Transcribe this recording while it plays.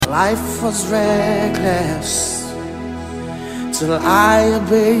Life was reckless till I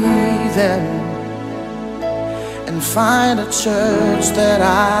obeyed them and find a church that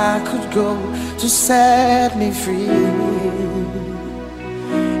I could go to set me free.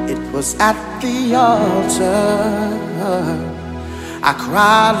 It was at the altar I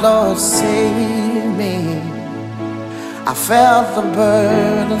cried, Lord, save me. I felt the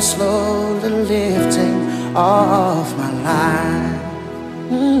burden slowly lifting off my life.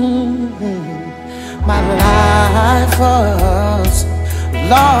 My life was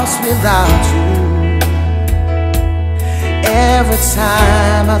lost without you. Every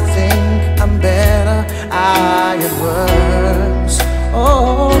time I think I'm better, I get worse.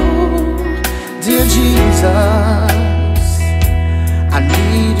 Oh, dear Jesus, I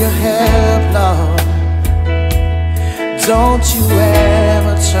need your help, Lord. Don't you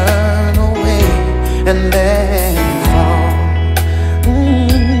ever turn away and let me fall.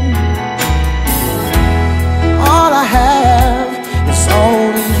 All I have is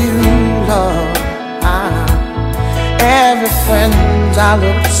only you, Lord. Every friend I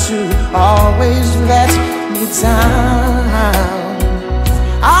look to always let me down.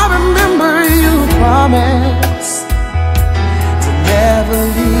 I remember you promised to never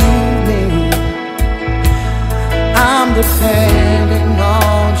leave me. I'm depending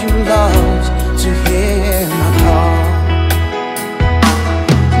on you, Lord, to hear my call.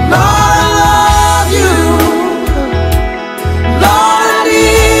 Lord, I love you. Lord, I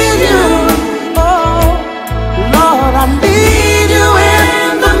need you. Oh, Lord, I need you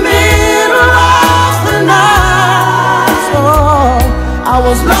in the middle of the night. Oh, I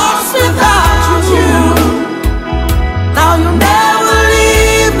was lost without you. Now you'll never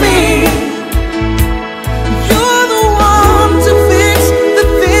leave me. You're the one to fix the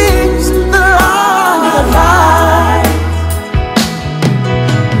things that are right.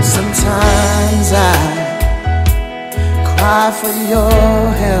 Sometimes I cry for your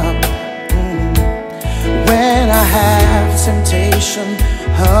help when I have temptation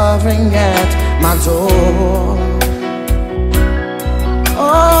hovering at my door.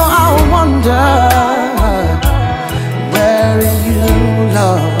 Oh, I wonder, where are you,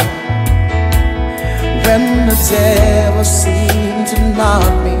 Lord, when the devil seemed to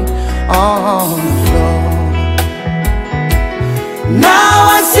knock me on the floor. Now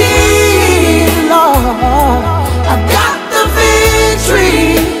I see, Lord, I got the victory.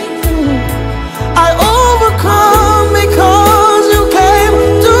 I overcome because you came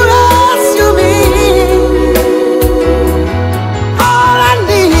to rescue me. All I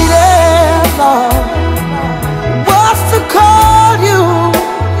needed, Lord, was to call you,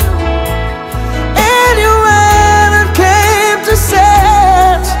 and you ran and came to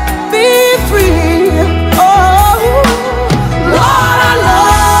set me free. Oh, Lord, I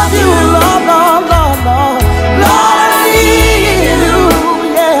love you, Lord, Lord, Lord, Lord. Lord, I need you,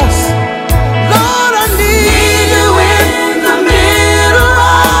 yes. Lord, I need you in the middle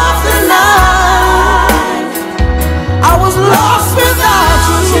of the night. I was lost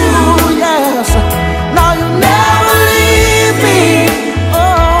without you, yes. Now you never leave me.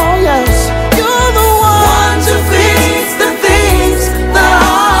 Oh, yes. You're the one to fix the things that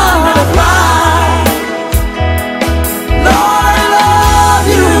are right. Lord, I love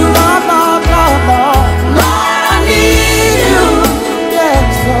you. Lord, Lord, Lord, Lord. Lord, I need you.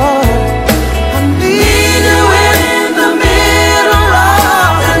 Yes, Lord. I need you in the middle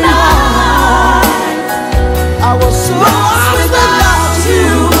of the night. I was so lost without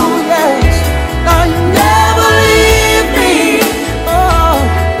you, yes. Now you never leave me. Oh,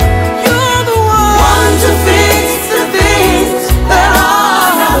 you're the one to fix the things that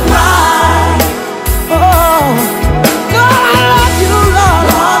are right. Oh, Lord, I love you, Lord.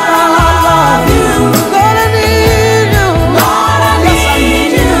 Lord, I love you. Lord, I need you. Lord, I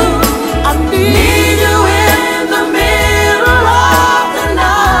need you. I need you in the middle of the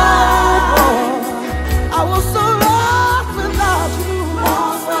night. Oh, I was so lost without you.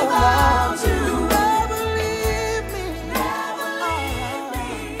 Lost without you. Never leave me. Never leave me.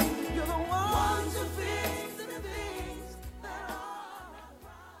 You're the one to fix the things that are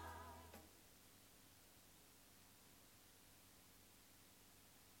right.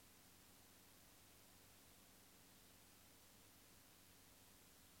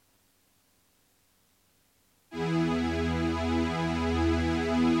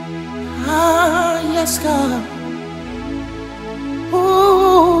 Ah, yes, God.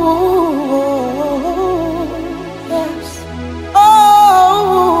 Ooh, yes. Oh,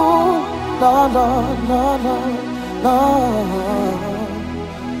 Lord, Lord, Lord, Lord, Lord.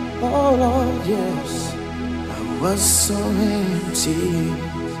 Oh, Lord, yes. I was so empty.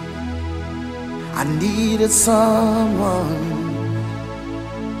 I needed someone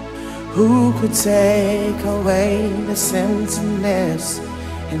who could take away the emptiness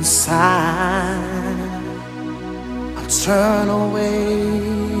inside. I'll turn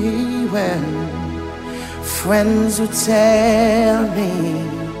away when friends would tell me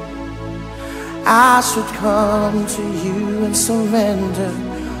I should come to you and surrender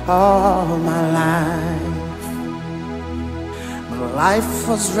all my life. My life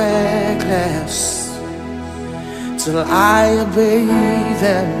was reckless till I obeyed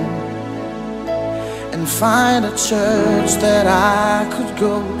them and find a church that I could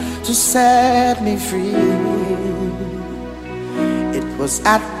go to set me free. It was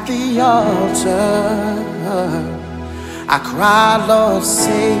at the altar I cried, Lord,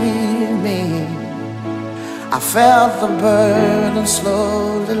 save me. I felt the burden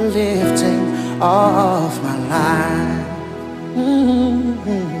slowly lifting off my life.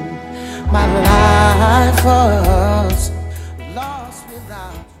 My life was lost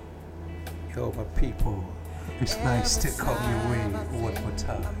without. Yo, my people, it's nice to come your way one more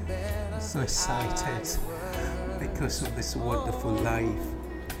time. So excited because of this wonderful life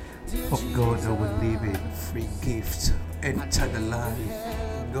of God that we're living, free gift, eternal life.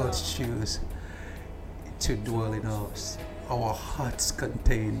 God chooses to dwell in us. Our hearts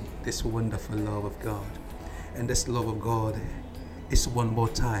contain this wonderful love of God, and this love of God is one more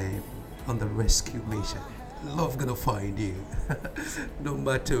time on the rescue mission. Love gonna find you. No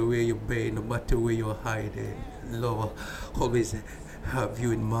matter where you've been, no matter where you're hiding, love always have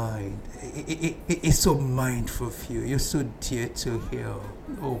you in mind. It's so mindful of you. You're so dear to Him.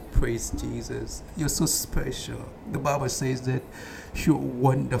 Oh, praise Jesus. You're so special. The Bible says that you're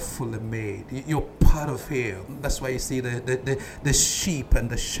wonderfully made. You're part of Him. That's why you see the sheep and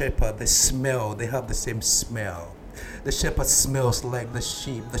the shepherd, they have the same smell. The shepherd smells like the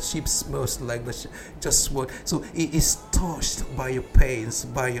sheep smells like the just what. So it is touched by your pains,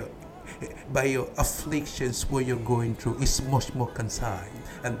 by your afflictions, what you're going through. It's much more concerned,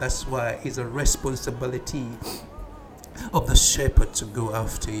 and that's why it's a responsibility of the shepherd to go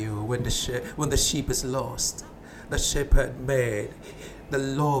after you when the sheep is lost. The shepherd made the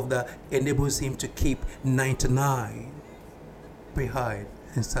love that enables him to keep 99 behind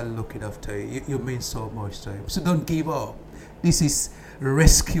and start looking after you. You mean so much to him. So don't give up. This is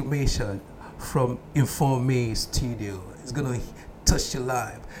Rescue Mission from Inform Me Studio. It's gonna touch your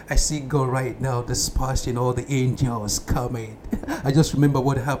life. I see God right now dispatching all the angels coming. I just remember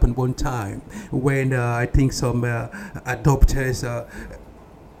what happened one time when I think some adopters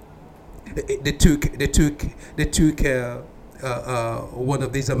they took one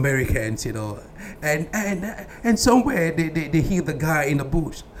of these Americans, and somewhere they hit the guy in the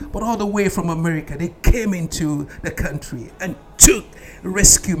bush. But all the way from America, they came into the country and took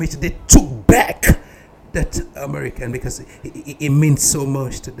rescue mission. They took back that American because it means so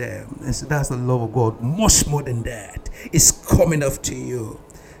much to them. And so that's the love of God. Much more than that, it's coming after you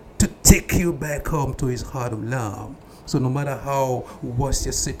to take you back home to His heart of love. So no matter how worse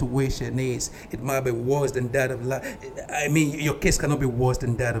your situation is, it might be worse than that of your case cannot be worse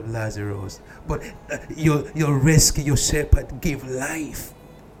than that of Lazarus. But your rescue, your shepherd gave life.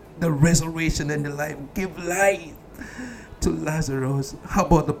 The resurrection and the life give life to Lazarus. How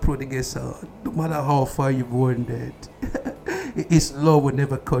about the prodigal son? No matter how far you've wandered, His love will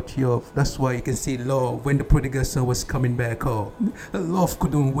never cut you off. That's why you can see love when the prodigal son was coming back home. Love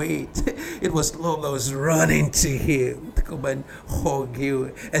couldn't wait. It was love that was running to Him to come and hug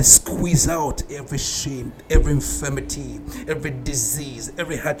you and squeeze out every shame, every infirmity, every disease,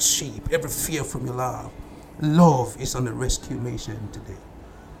 every hardship, every fear from your life. Love is on the rescue mission today.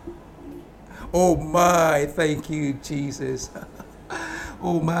 Oh my, thank you, Jesus.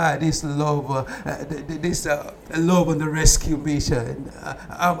 Oh my, this love, love on the rescue mission.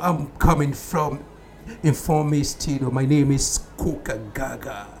 I'm coming from Inform Me Studio. My name is Coca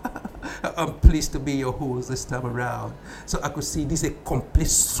Gaga. I'm pleased to be your host this time around. So I could see this is a complete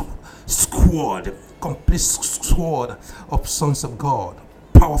squad of sons of God,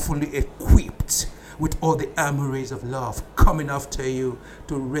 powerfully equipped with all the armories of love, coming after you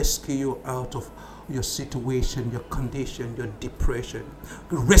to rescue you out of your situation, your condition, your depression,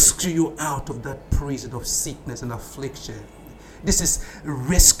 rescue you out of that prison of sickness and affliction. This is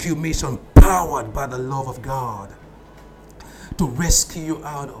rescue mission powered by the love of God to rescue you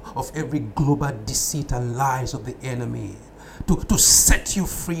out of every global deceit and lies of the enemy, to set you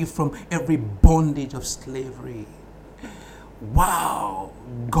free from every bondage of slavery. Wow,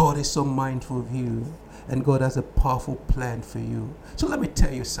 God is so mindful of you, and God has a powerful plan for you. So let me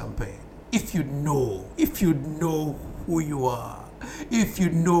tell you something. If you know who you are, if you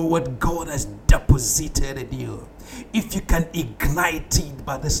know what God has deposited in you, if you can ignite it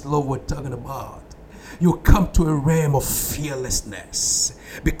by this love we're talking about, you come to a realm of fearlessness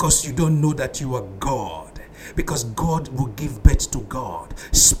because you don't know that you are God. Because God will give birth to God.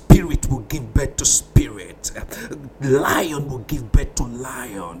 Spirit will give birth to spirit. Lion will give birth to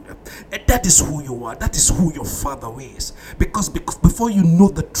lion. And that is who you are. That is who your Father is. Because before you know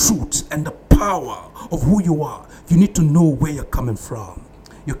the truth and the power of who you are, you need to know where you're coming from.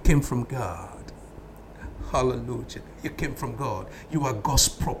 You came from God. Hallelujah. You came from God. You are God's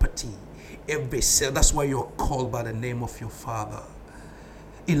property. Every cell. That's why you're called by the name of your Father.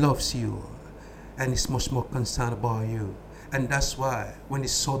 He loves you. And is much more concerned about you. And that's why when he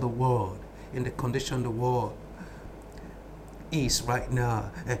saw the world, in the condition the world is right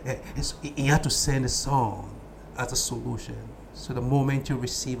now, he had to send a son as a solution. So the moment you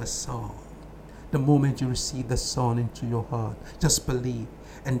receive a son, the moment you receive the son into your heart, just believe.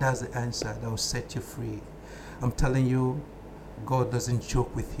 And that's the answer that will set you free. I'm telling you, God doesn't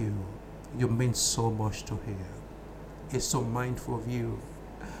joke with you. You mean so much to him. He's so mindful of you.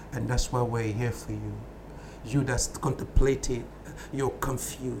 And that's why we're here for you. You that's contemplating, you're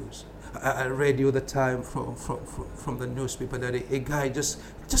confused. I read the other time from the newspaper that a guy just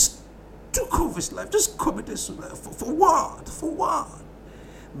took off his life, just committed suicide. For what? For what?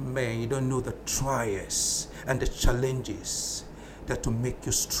 Man, you don't know the trials and the challenges that will make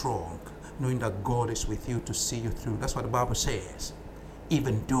you strong, knowing that God is with you to see you through. That's what the Bible says.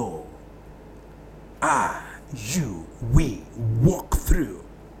 Even though we walk through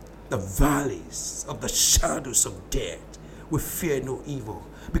the valleys of the shadows of death, we fear no evil,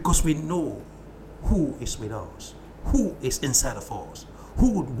 because we know who is with us, who is inside of us,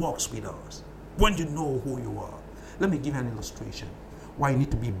 who walks with us. When you know who you are, let me give you an illustration. Why you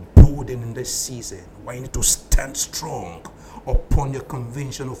need to be bold in this season, why you need to stand strong upon your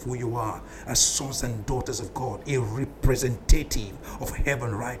conviction of who you are as sons and daughters of God, a representative of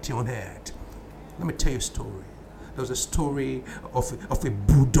heaven right here on earth. Let me tell you a story. There was a story of a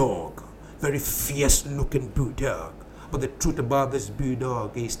bulldog, very fierce looking bulldog. But the truth about this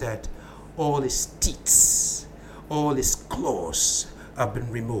bulldog is that all his teeth, all his claws have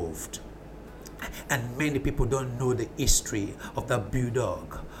been removed. And many people don't know the history of that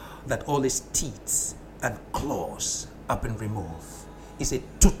bulldog, that all his teeth and claws have been removed. He's a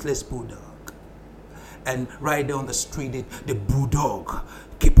toothless bulldog. And right down the street, the bulldog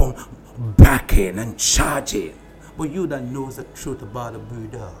keep on backing and charging. But you that knows the truth about the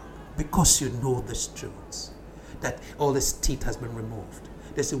bulldog, because you know this truth, that all his teeth has been removed,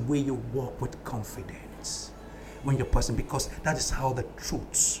 there's a way you walk with confidence when you're passing, because that is how the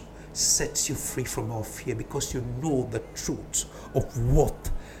truth sets you free from all fear, because you know the truth of what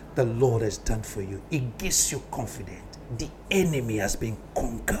the Lord has done for you. It gives you confidence. The enemy has been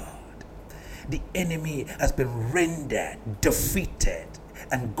conquered. The enemy has been rendered, defeated,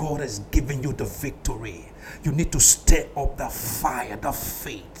 and God has given you the victory. You need to stir up that fire, that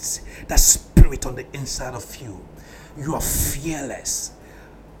faith, that spirit on the inside of you. You are fearless.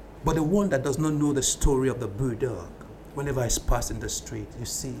 But the one that does not know the story of the bulldog, whenever he's passing the street, you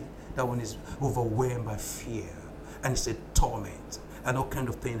see that one is overwhelmed by fear, and it's a torment, and all kind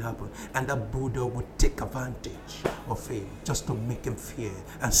of things happen. And that bulldog would take advantage of him just to make him fear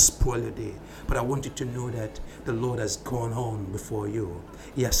and spoil your day. But I want you to know that the Lord has gone on before you.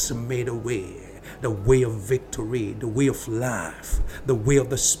 He has made a way, the way of victory, the way of life, the way of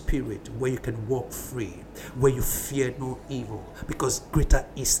the Spirit, where you can walk free, where you fear no evil, because greater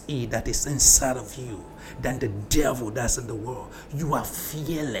is He that is inside of you than the devil that's in the world. You are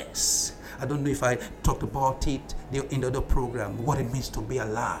fearless. I don't know if I talked about it in the other program, what it means to be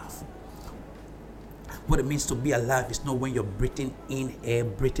alive. What it means to be alive is not when you're breathing in air,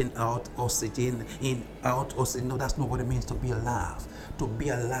 breathing out oxygen, in, out oxygen. No, that's not what it means to be alive. To be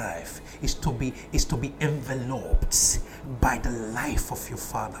alive is to be enveloped by the life of your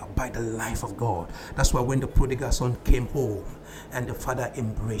Father, by the life of God. That's why when the prodigal son came home and the father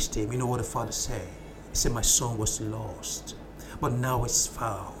embraced him, you know what the father said? He said, "My son was lost, but now it's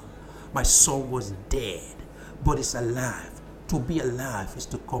found. My son was dead, but it's alive." To be alive is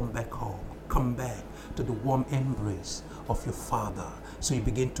to come back home, come back to the warm embrace of your Father. So you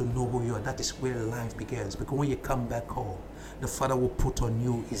begin to know who you are. That is where life begins. Because when you come back home, the Father will put on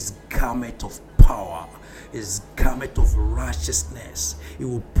you His garment of power, His garment of righteousness. He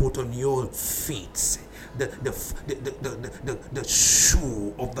will put on your feet the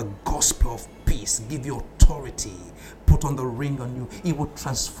shoe of the gospel of peace, give you authority, put on the ring on you. He will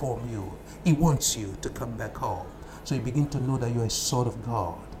transform you. He wants you to come back home. So you begin to know that you're a son of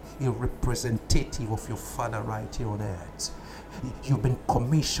God, a representative of your Father right here on earth. You've been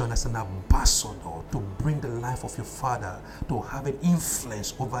commissioned as an ambassador to bring the life of your Father, to have an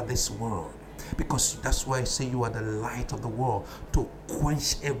influence over this world. Because that's why I say you are the light of the world, to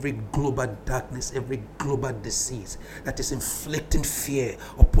quench every global darkness, every global disease that is inflicting fear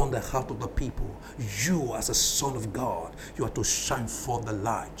upon the heart of the people. You, as a son of God, you are to shine forth the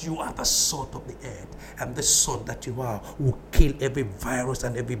light. You are the salt of the earth, and the salt that you are will kill every virus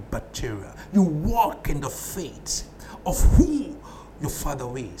and every bacteria. You walk in the faith of who your Father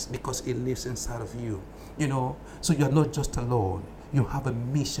is, because He lives inside of you. You know, so you are not just alone. You have a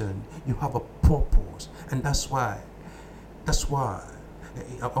mission, you have a purpose, and that's why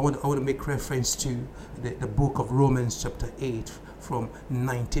I want to make reference to the book of Romans chapter 8 from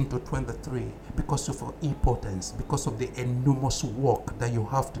 19 to 23, because of our importance, because of the enormous work that you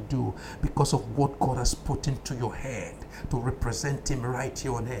have to do, because of what God has put into your head to represent Him right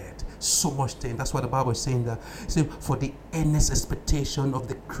here on earth. So much thing. That's why the Bible is saying that. See, for the earnest expectation of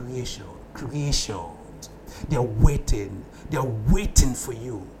the creation. They are waiting for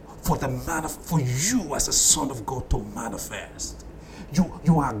you, for you as a son of God to manifest.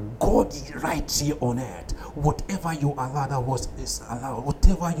 You are God right here on earth. Whatever you allow is allowed.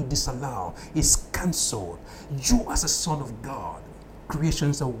 Whatever you disallow is cancelled. You as a son of God,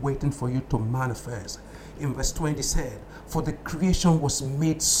 creations are waiting for you to manifest. In verse 20 said, for the creation was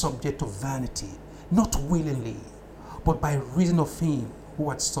made subject to vanity, not willingly, but by reason of Him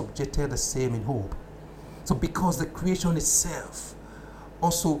who had subjected the same in hope. So because the creation itself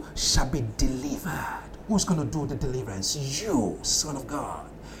also shall be delivered. Who's going to do the deliverance? You, Son of God.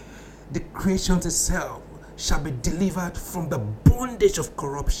 The creation itself shall be delivered from the bondage of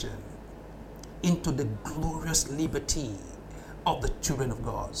corruption into the glorious liberty of the children of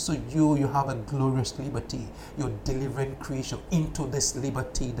God. So you have a glorious liberty. You're delivering creation into this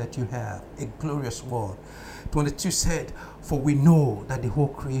liberty that you have. A glorious one. 22 said, for we know that the whole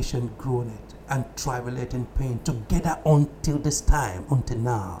creation groaneth and travaileth in pain together until this time, until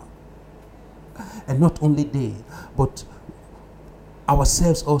now. And not only they, but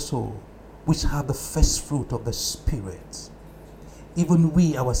ourselves also, which have the first fruit of the Spirit, even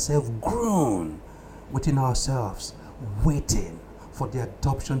we ourselves groan within ourselves, waiting for the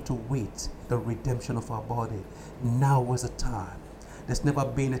adoption, to wait the redemption of our body. Now was the time. There's never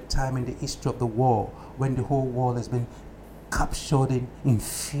been a time in the history of the world when the whole world has been captured in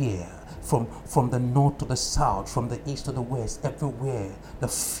fear. From the north to the south, from the east to the west, everywhere, the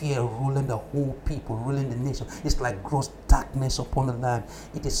fear ruling the whole people, ruling the nation. It's like gross darkness upon the land.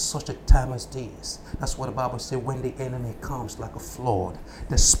 It is such a time as this. That's what the Bible says, when the enemy comes like a flood,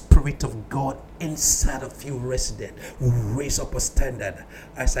 the Spirit of God inside of you resident will raise up a standard.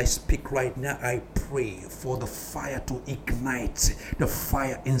 As I speak right now, I pray for the fire to ignite, the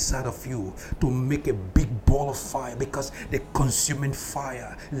fire inside of you to make a big ball of fire, because the consuming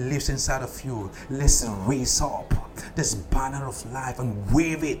fire lives inside of you. Let's raise up this banner of life and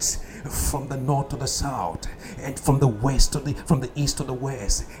wave it from the north to the south, and from the west from the east to the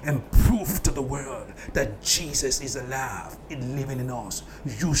west, and prove to the world that Jesus is alive and living in us.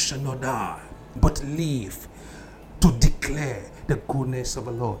 You shall not die, but live to declare the goodness of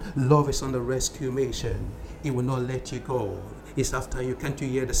the Lord. Love is on the rescue mission. It will not let you go. It's after you. Can't you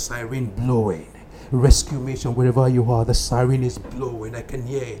hear the siren blowing? Rescue mission, wherever you are, the siren is blowing. I can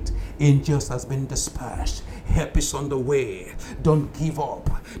hear it. Angels has been dispatched. Help is on the way. Don't give up.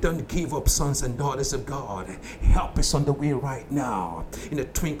 Don't give up, sons and daughters of God. Help is on the way right now. In the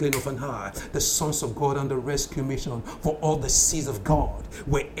twinkling of an eye, the sons of God on the rescue mission for all the seeds of God,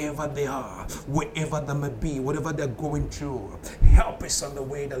 wherever they are, wherever they may be, whatever they're going through. Help is on the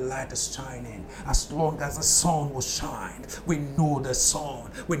way. The light is shining. As long as the sun will shine, we know the sun.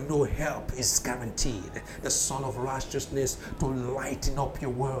 We know help is guaranteed. The Son of Righteousness to lighten up your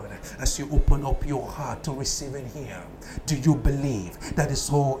word as you open up your heart to receive in Him. Do you believe? That is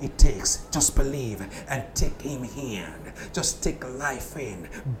all it takes. Just believe and take Him in. Just take life in.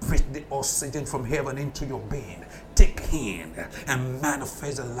 Breathe the oxygen from heaven into your being. Take Him and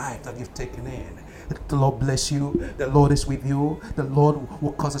manifest the life that you've taken in. The Lord bless you. The Lord is with you. The Lord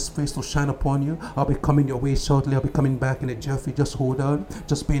will cause His face to shine upon you. I'll be coming your way shortly. I'll be coming back in a jiffy. Just hold on.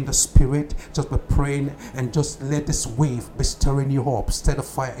 Just be in the Spirit. Just be praying, and just let this wave be stirring you up. Stir the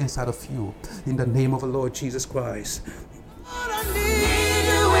fire inside of you. In the name of the Lord Jesus Christ. I need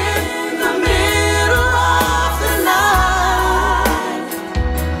you in the middle of the night.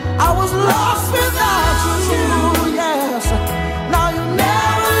 I was lost without you, yes. Now you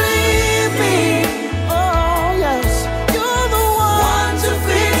never leave me. Oh, yes. You're the one to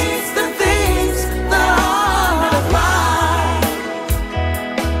fix the things that are mine.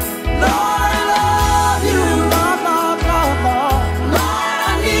 Lord, I love you. Lord, Lord, Lord, Lord.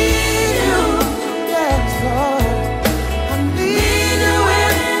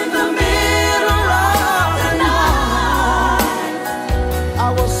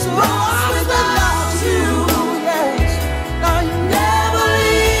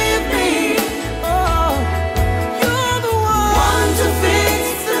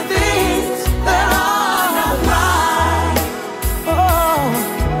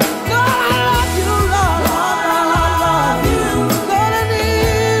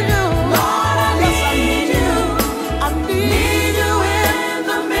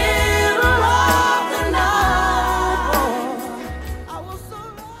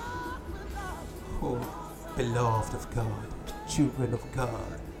 of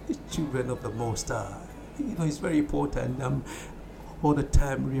God, the children of the Most High. It's very important. All the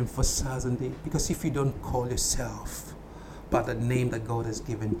time re-emphasizing it, because if you don't call yourself by the name that God has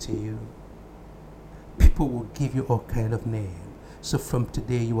given to you, people will give you all kind of name. So from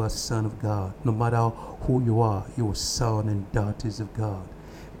today, you are a son of God. No matter who you are son and daughters of God.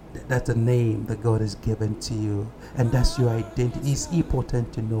 That's the name that God has given to you, and that's your identity. It's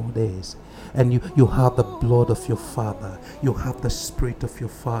important to know this. And you have the blood of your father, you have the spirit of your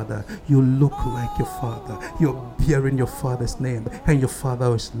father, you look like your father, you're bearing your father's name, and your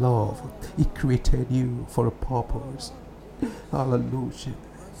father is love. He created you for a purpose. Hallelujah.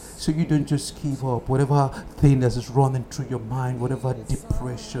 So you don't just give up. Whatever thing that is running through your mind, whatever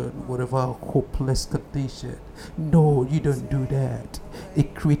depression, whatever hopeless condition, no, you don't do that.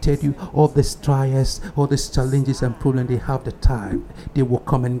 It created you. All these trials, all these challenges and problems, they have the time. They will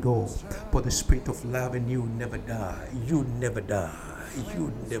come and go. But the spirit of love in you never die. You never die.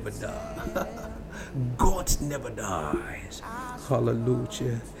 You never die. God never dies.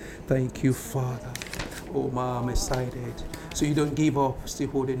 Hallelujah. Thank you, Father. Oh, Mom, I'm excited. So you don't give up, still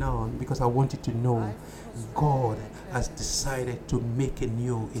holding on, because I want you to know God has decided to make in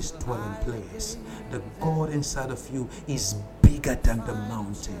you his dwelling place. The God inside of you is bigger than the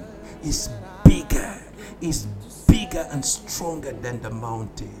mountain. Is bigger and stronger than the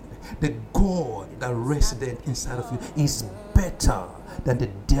mountain. The God that resident inside of you is better than the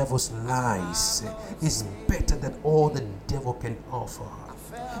devil's lies. Is better than all the devil can offer.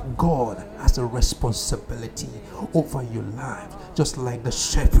 God has a responsibility over your life, just like the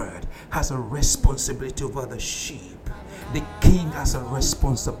shepherd has a responsibility over the sheep. The king has a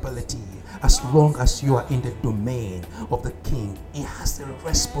responsibility. As long as you are in the domain of the king, he has a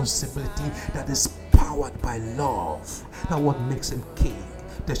responsibility that is powered by love. That's what makes him king.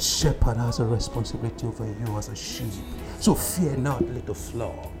 The shepherd has a responsibility over you as a sheep. So fear not, little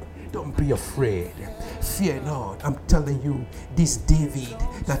flock. Don't be afraid. Fear not. I'm telling you, this David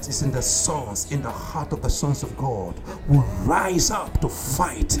that is in the heart of the sons of God, will rise up to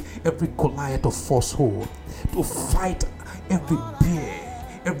fight every Goliath of falsehood, to fight every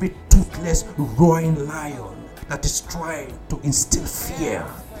bear, every toothless roaring lion that is trying to instill fear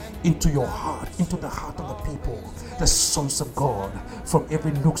into your heart, into the heart of the people, the sons of God, from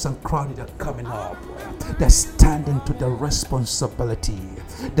every nooks and cranny that are coming up. They're standing to the responsibility.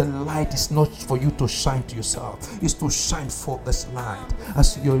 The light is not for you to shine to yourself, it's to shine forth this light.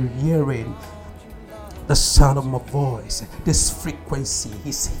 As you're hearing the sound of my voice, this frequency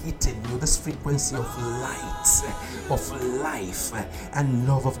is hitting you, this frequency of light, of life and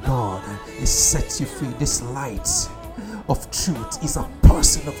love of God. It sets you free. This light of truth is a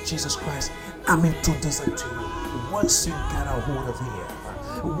person of Jesus Christ. I'm introducing to you. Once you get a hold of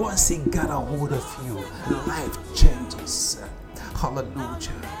him, once he got a hold of you, life changes.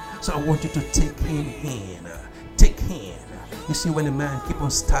 Hallelujah. So I want you to take him in. Take him. You see, when a man keep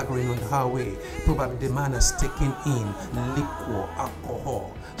on staggering on the highway, probably the man has taken in liquor,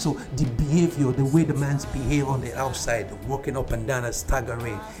 alcohol. So the behavior, the way the man's behave on the outside, walking up and down and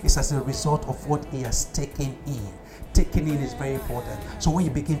staggering, is as a result of what he has taken in. Taking in is very important. So when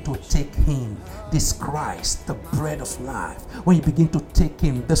you begin to take in this Christ, the bread of life, when you begin to take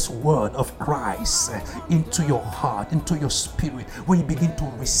in this word of Christ into your heart, into your spirit, when you begin to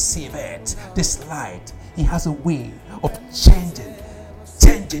receive it, this light, it has a way of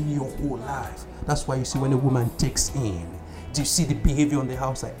changing your whole life. That's why you see when a woman takes in, do you see the behavior on the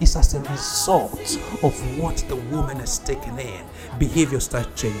outside? It's as a result of what the woman has taken in. Behavior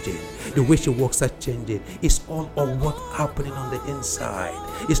starts changing. The way she walks starts changing. It's all on what's happening on the inside.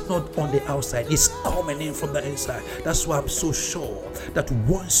 It's not on the outside. It's coming in from the inside. That's why I'm so sure that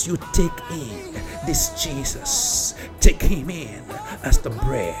once you take in this Jesus, take him in as the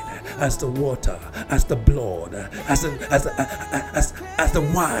bread, as the water, as the blood, as the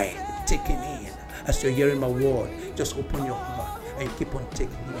wine. Take him in. As you're hearing my word, just open your heart and keep on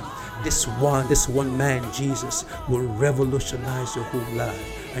taking him. This one man, Jesus, will revolutionize your whole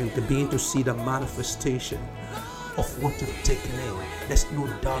life, and you begin to see the manifestation of what you've taken in. There's no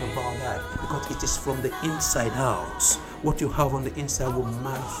doubt about that, because it is from the inside out. What you have on the inside will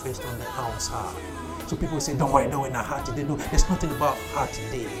manifest on the outside. So people say, don't worry, in a heart today. No, there's nothing about heart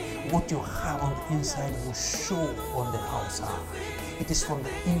today. What you have on the inside will show on the outside. It is from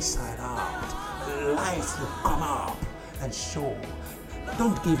the inside out. Life will come up and show.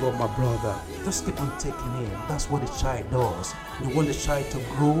 Don't give up, my brother. Just keep on taking in. That's what a child does. You want the child to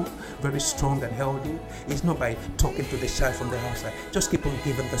grow very strong and healthy. It's not by talking to the child from the outside. Just keep on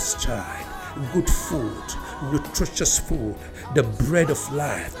giving this child. good food, nutritious food, the bread of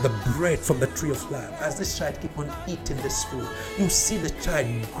life, the bread from the tree of life. As this child keep on eating this food, you see the child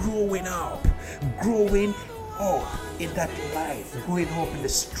growing up in that life, growing up in the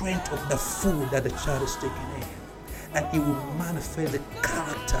strength of the food that the child is taking in. And it will manifest the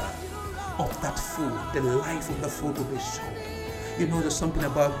character of that food. The life of the food will be shown. You know, there's something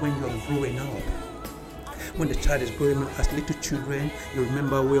about when you're growing up. When the child is growing up as little children, you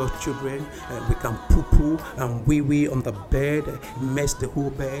remember we are children, we can poo-poo and wee-wee on the bed, mess the whole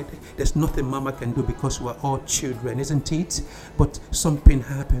bed. There's nothing mama can do because we're all children, isn't it? But something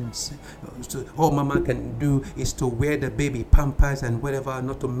happens. So all mama can do is to wear the baby pampers and whatever,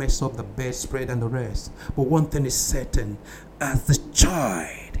 not to mess up the bedspread and the rest. But one thing is certain, as the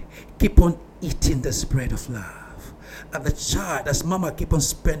child keep on eating the bread of life, and the child, as mama keep on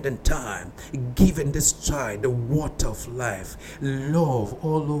spending time giving this child the water of life, love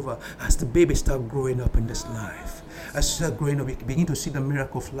all over, as the baby start growing up in this life. As you start growing up, you begin to see the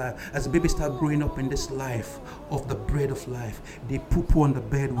miracle of life. As the baby start growing up in this life of the bread of life, the poo-poo on the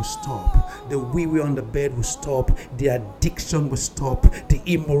bed will stop, the wee-wee on the bed will stop, the addiction will stop, the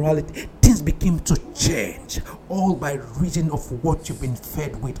immorality. Things begin to change, all by reason of what you've been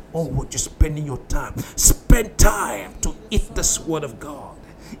fed with, or what you're spending your time. Spend time to eat this word of God.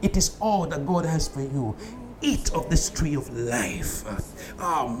 It is all that God has for you. Eat of this tree of life.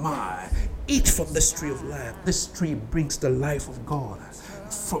 Oh my. Eat from this tree of life. This tree brings the life of God.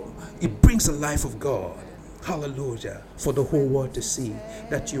 It brings the life of God. Hallelujah. For the whole world to see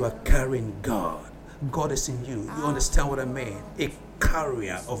that you are carrying God. God is in you. You understand what I mean? A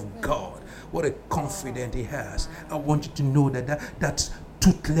carrier of God. What a confidence he has. I want you to know that's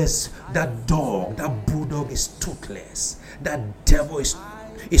toothless. That dog, that bulldog is toothless. That devil is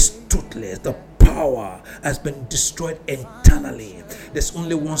toothless. The power has been destroyed entirely. There's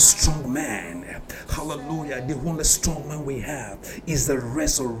only one strong man. Hallelujah. The only strong man we have is the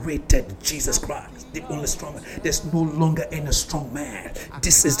resurrected Jesus Christ. The only strong man. There's no longer any strong man.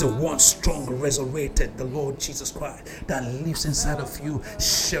 This is the one strong resurrected, the Lord Jesus Christ, that lives inside of you,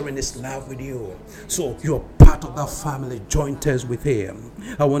 sharing his life with you. So you're part of that family. Join us with him.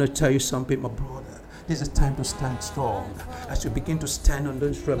 I want to tell you something, my brother. This is time to stand strong. As you begin to stand on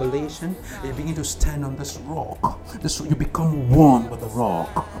this revelation, you begin to stand on this rock. You become one with the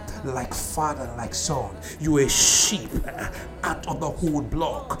rock, like father, like son. You're a sheep out of the whole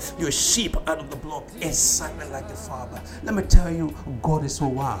block. You're a sheep out of the block, exactly like the father. Let me tell you, God is so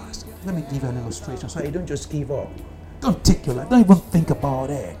wise. Let me give you an illustration so you don't just give up. Don't take your life. Don't even think about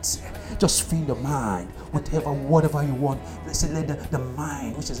it. Just fill your mind, whatever you want. Let's say, let the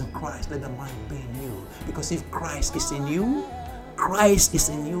mind which is in Christ, let the mind be in you. Because if Christ is in you,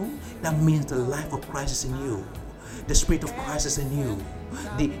 that means the life of Christ is in you. The Spirit of Christ is in you.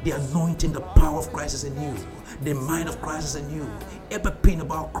 The anointing, the power of Christ is in you. The mind of Christ is in you. Everything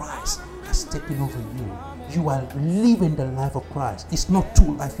about Christ has taken over you. You are living the life of Christ. It's not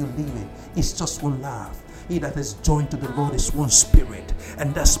two life you're living. It's just one life. He that is joined to the Lord is one spirit,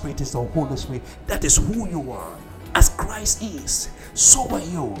 and that spirit is the Holy Spirit. That is who you are. As Christ is, so are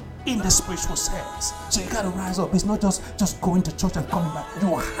you in the spiritual sense. So you got to rise up. It's not just going to church and coming back.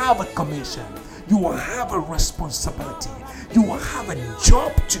 You have a commission. You have a responsibility. You have a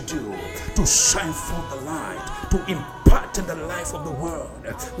job to do, to shine forth the light, to impart in the life of the world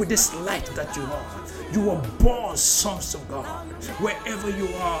with this light that you are. You are born sons of God. Wherever you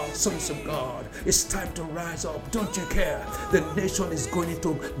are, sons of God, it's time to rise up. Don't you care? The nation is going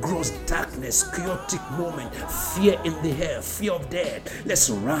into gross darkness, chaotic moment, fear in the air, fear of death. Let's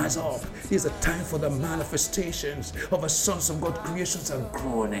rise up. It's a time for the manifestations of the sons of God. Creations are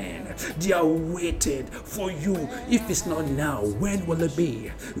groaning. They are waiting for you. If it's not now, when will it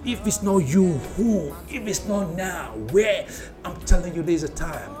be? If it's not you, who? If it's not now, where? I'm telling you, there's a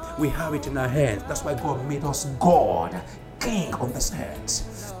time. We have it in our hands. That's why God made us God, King on this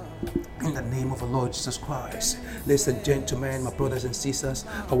earth. In the name of the Lord Jesus Christ. Ladies and gentlemen, my brothers and sisters,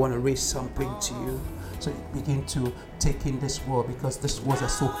 I want to raise something to you. So you begin to take in this word, because these words are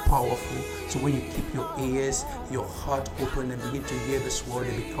so powerful. So when you keep your ears, your heart open and begin to hear this word,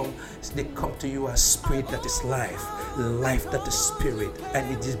 they come to you as spirit that is life that is spirit,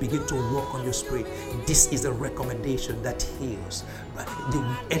 and it just begin to work on your spirit. This is a recommendation that heals.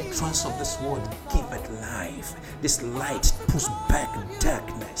 The entrance of this word giveth life. This light pushes back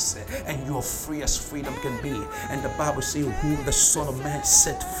darkness, and you are free as freedom can be. And the Bible says, whom the Son of Man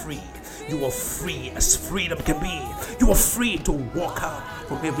set free, you are free as freedom can be. You are free to walk out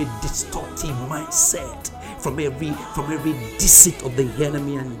from every distorted mindset, from every deceit of the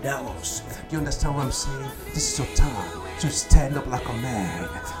enemy and doubts. Do you understand what I'm saying? This is your time to stand up like a man.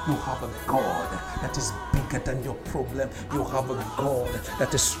 You have a God that is bigger than your problem. You have a God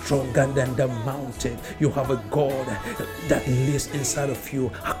that is stronger than the mountain. You have a God that lives inside of you.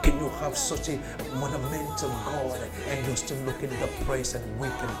 How can you have such a monumental God and you're still looking at the praise and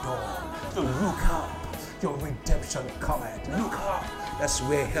weak and dull? So look up. Your redemption cometh. Look up. That's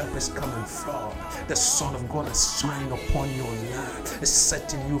where help is coming from. The Son of God is shining upon your life, is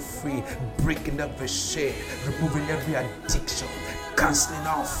setting you free, breaking every shame, removing every addiction, canceling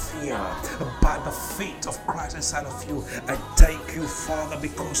out fear by the faith of Christ inside of you. I thank you, Father,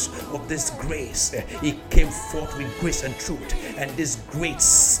 because of this grace. It came forth with grace and truth, and this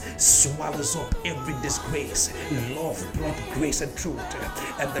grace swallows up every disgrace. Love brought grace and truth,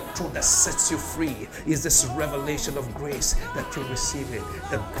 and the truth that sets you free is this revelation of grace that you receive it.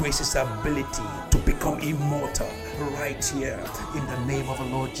 The grace's ability to become immortal right here in the name of the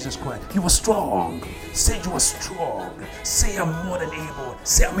Lord Jesus Christ. You are strong. Say you are strong. Say I'm more than able.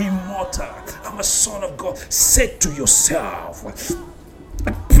 Say I'm immortal. I'm a son of God. Say to yourself,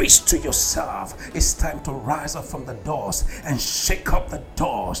 preach to yourself. It's time to rise up from the doors and shake up the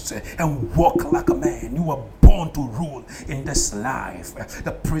doors and walk like a man. You are born to rule in this life.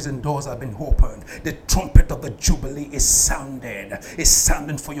 The prison doors have been opened. The trumpet of the Jubilee is sounding. It's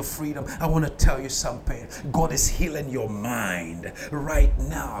sounding for your freedom. I want to tell you something. God is healing your mind right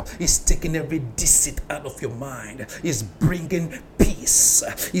now. He's taking every deceit out of your mind. He's bringing peace.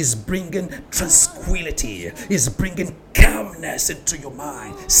 He's bringing tranquility. He's bringing calmness into your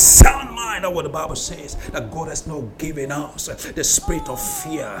mind. Sound mind. That's what the Bible says. That God has not given us the spirit of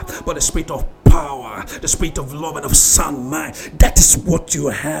fear, but the spirit of power, the spirit of love and of sound mind. That is what you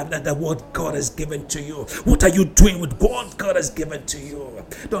have. That's what God has given to you. What are you doing with what God has given to you?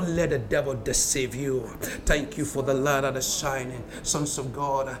 Don't let the devil deceive you. Thank you for the light that is shining. Sons of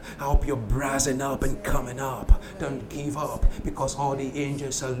God, I hope you're rising up and coming up. Don't give up, because all the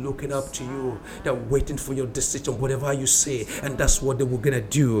angels are looking up to you. They're waiting for your decision, whatever you say, and that's what they were going to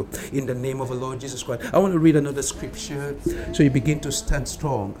do in the name of the Lord Jesus Christ. I want to read another scripture so you begin to stand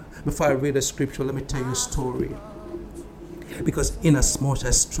strong. Before I read the scripture, let me tell you a story. Because inasmuch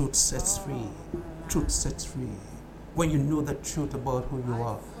as truth sets free, truth sets free. When you know the truth about who you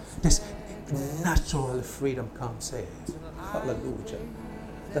are, this natural freedom comes in. Hallelujah.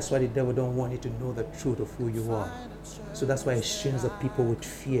 That's why the devil don't want you to know the truth of who you are. So that's why he shames the people with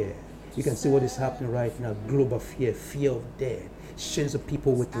fear. You can see what is happening right now. Global fear, fear of death. Shames the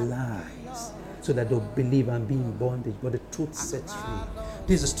people with lies, so that they'll believe I'm being bondage. But the truth sets free.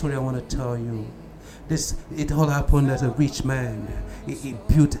 This is a story I want to tell you. It all happened as a rich man. He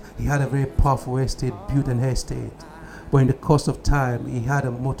had a very powerful estate, built an estate. But in the course of time, he had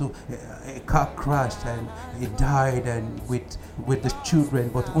a car crashed and he died, and with the children,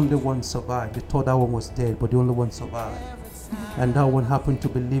 but only one survived. They thought that one was dead, but the only one survived. And that one happened to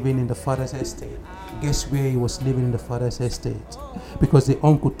be living in the father's estate. Guess where he was living in the father's estate? Because the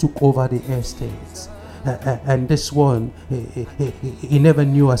uncle took over the estate. And this one, he never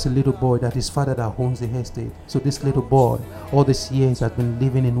knew as a little boy that his father that owns the estate. So this little boy, all these years, had been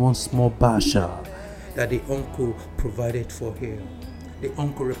living in one small basha that the uncle provided for him. The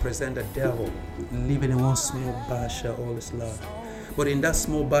uncle represents the devil, living in one small basha all his life. But in that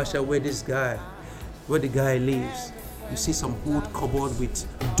small basha where the guy lives, you see some old cupboard with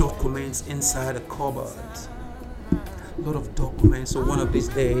documents inside the cupboard. A lot of documents. So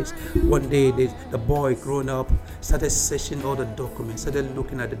one day the boy grown up started searching all the documents, started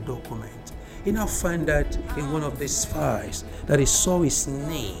looking at the document. He now found that in one of these files that he saw his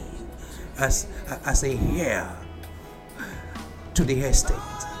name as a heir to the estate.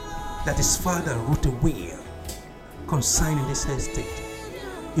 That his father wrote a will consigning this estate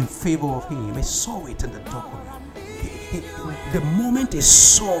in favor of him. He saw it in the document. The moment he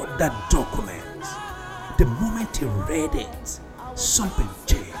saw that document, the moment he read it, something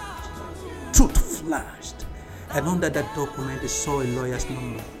changed. Truth flashed. And under that document, he saw a lawyer's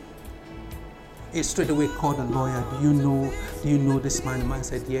number. He straight away called the lawyer. Do you know this man? The man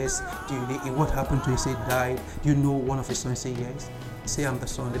said yes. What happened to him? He said died. Do you know one of his sons? He said yes. He said I'm the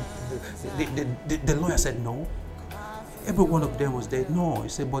son. The lawyer said no. Every one of them was dead. No, he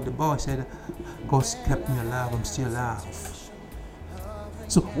said, but the boy said, God's kept me alive. I'm still alive.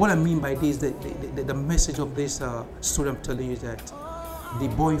 So what I mean by this, the message of this story I'm telling you is that the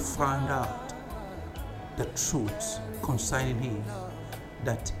boy found out the truth concerning him,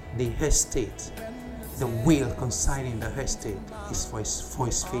 that the estate, the will concerning the estate is for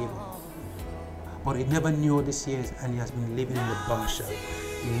his favor. But he never knew all these years, and he has been living in the basha,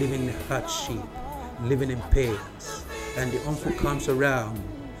 living in hardship, living in pain, and the uncle comes around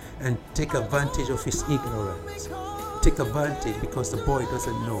and take advantage of his ignorance. Take advantage because the boy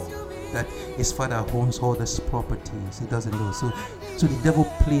doesn't know that his father owns all these properties. He doesn't know. So the devil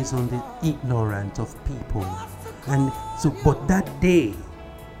plays on the ignorance of people. And so, but that day,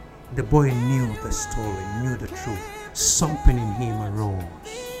 the boy knew the story, knew the truth. Something in him arose.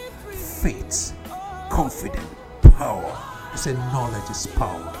 Faith, confidence, power. He said knowledge is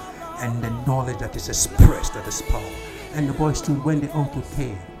power. And the knowledge that is expressed, that is power. And the boy stood when the uncle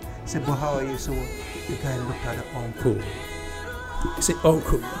came. He said, "But how are you?" So the guy looked at the uncle. He said,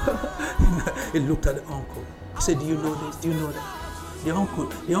 "Uncle." He looked at the uncle. He said, "Do you know this? Do you know that?"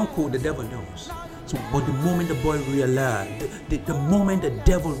 The uncle, the devil knows. So, but the moment the boy realized, the moment the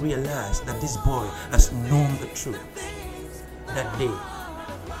devil realized that this boy has known the truth, that day,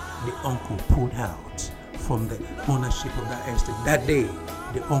 the uncle pulled out from the ownership of that estate. That day,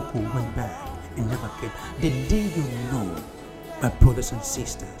 the uncle went back and never came. The day you know, my brothers and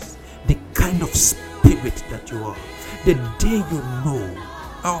sisters, the kind of spirit that you are, the day you know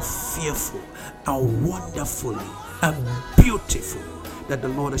how fearful, how wonderfully, how beautiful that the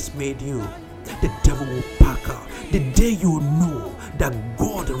Lord has made you, the devil will pack out. The day you know that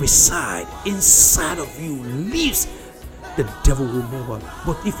God resides inside of you, lives, the devil will move on.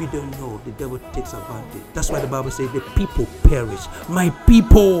 But if you don't know, the devil takes advantage. That's why the Bible says the people perish. My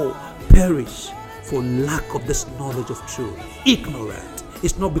people perish for lack of this knowledge of truth. Ignorant.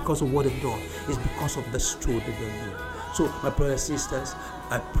 It's not because of what they've done. It's because of this truth they don't know. So, my brothers and sisters,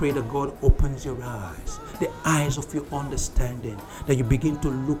 I pray that God opens your eyes, the eyes of your understanding, that you begin to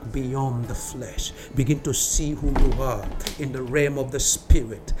look beyond the flesh, begin to see who you are in the realm of the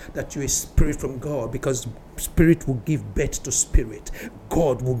spirit, that you are spirit from God, because spirit will give birth to spirit.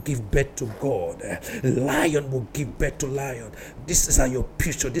 God will give birth to God. Lion will give birth to lion. This is your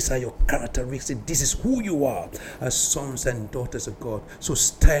picture. These are your characteristics. This is who you are as sons and daughters of God. So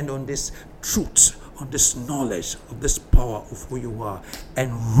stand on this truth, on this knowledge of this power of who you are,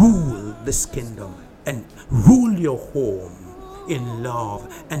 and rule this kingdom and rule your home in love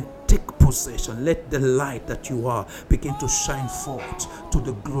and take possession. Let the light that you are begin to shine forth to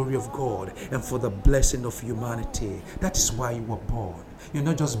the glory of God and for the blessing of humanity. That is why you were born. You're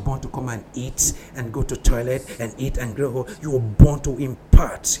not just born to come and eat and go to toilet and eat and grow. You were born to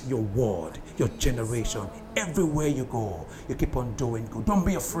impart your word, your generation. Everywhere you go, you keep on doing good. Don't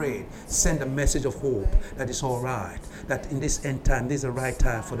be afraid. Send a message of hope that it's all right. That in this end time, this is the right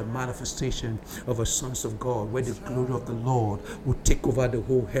time for the manifestation of the sons of God, where the glory of the Lord will take over the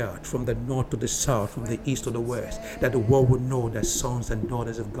whole earth, from the north to the south, from the east to the west. That the world will know that sons and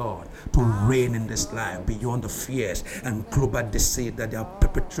daughters of God to reign in this life beyond the fears and global deceit that they are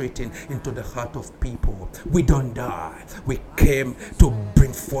perpetrating into the heart of people. We don't die. We came to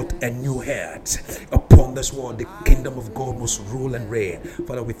bring forth a new earth upon this world. The kingdom of God must rule and reign.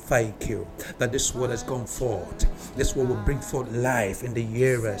 Father, we thank you that this word has gone forth. This word will bring forth life in the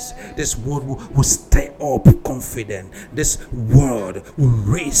hearers. This word will stir up confidence. This word will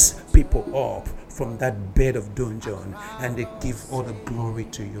raise people up from that bed of dungeon, and they give all the glory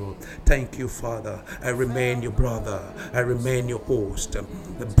to you. Thank you, Father. I remain your brother. I remain your host,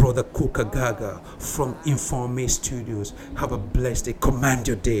 the brother Kuka Gaga from Informe Studios. Have a blessed day. Command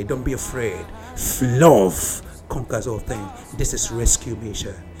your day. Don't be afraid. Love conquers all things. This is Rescue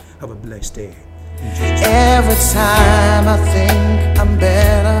Mission. Have a blessed day. Every time I think I'm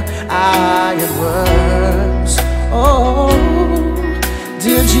better, I get worse. Oh,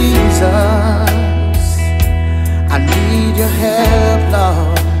 dear Jesus, I need your help,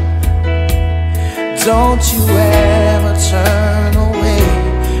 Lord. Don't you ever turn away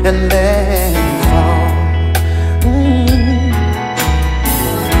and let me fall.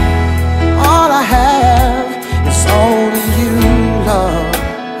 All I have is only you, Lord.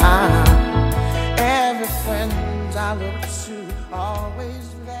 Every friend I look to always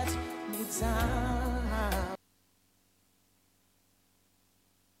let me down.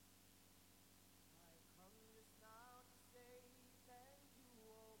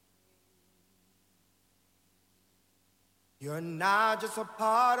 You're not just a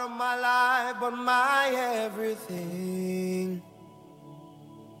part of my life, but my everything.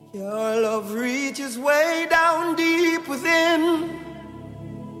 Your love reaches way down deep within,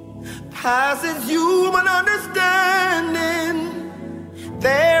 passes human understanding.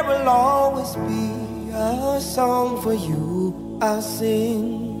 There will always be a song for you I'll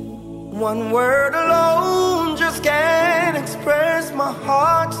sing. One word alone just can't express my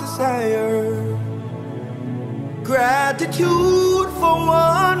heart's desire. Gratitude for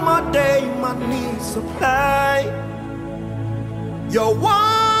one more day my needs supply. Your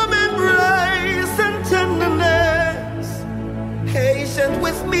warm embrace grace and tenderness, patient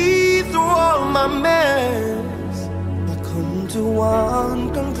with me through all my mess. I come to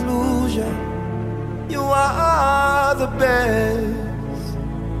one conclusion: you are the best.